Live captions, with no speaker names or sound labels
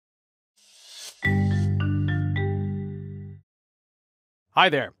Hi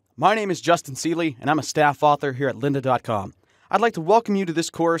there, my name is Justin Seeley, and I'm a staff author here at lynda.com. I'd like to welcome you to this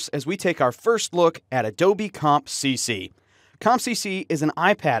course as we take our first look at Adobe Comp CC. Comp CC is an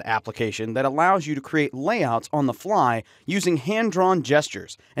iPad application that allows you to create layouts on the fly using hand-drawn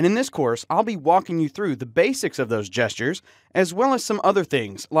gestures. And in this course, I'll be walking you through the basics of those gestures, as well as some other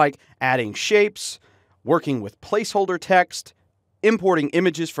things like adding shapes, working with placeholder text, importing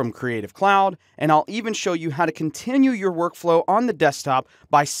images from Creative Cloud, and I'll even show you how to continue your workflow on the desktop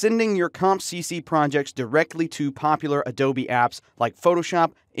by sending your Comp CC projects directly to popular Adobe apps like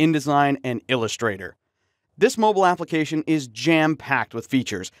Photoshop, InDesign, and Illustrator. This mobile application is jam-packed with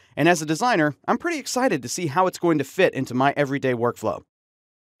features, and as a designer, I'm pretty excited to see how it's going to fit into my everyday workflow.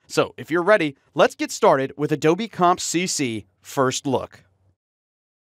 So, if you're ready, let's get started with Adobe Comp CC First Look.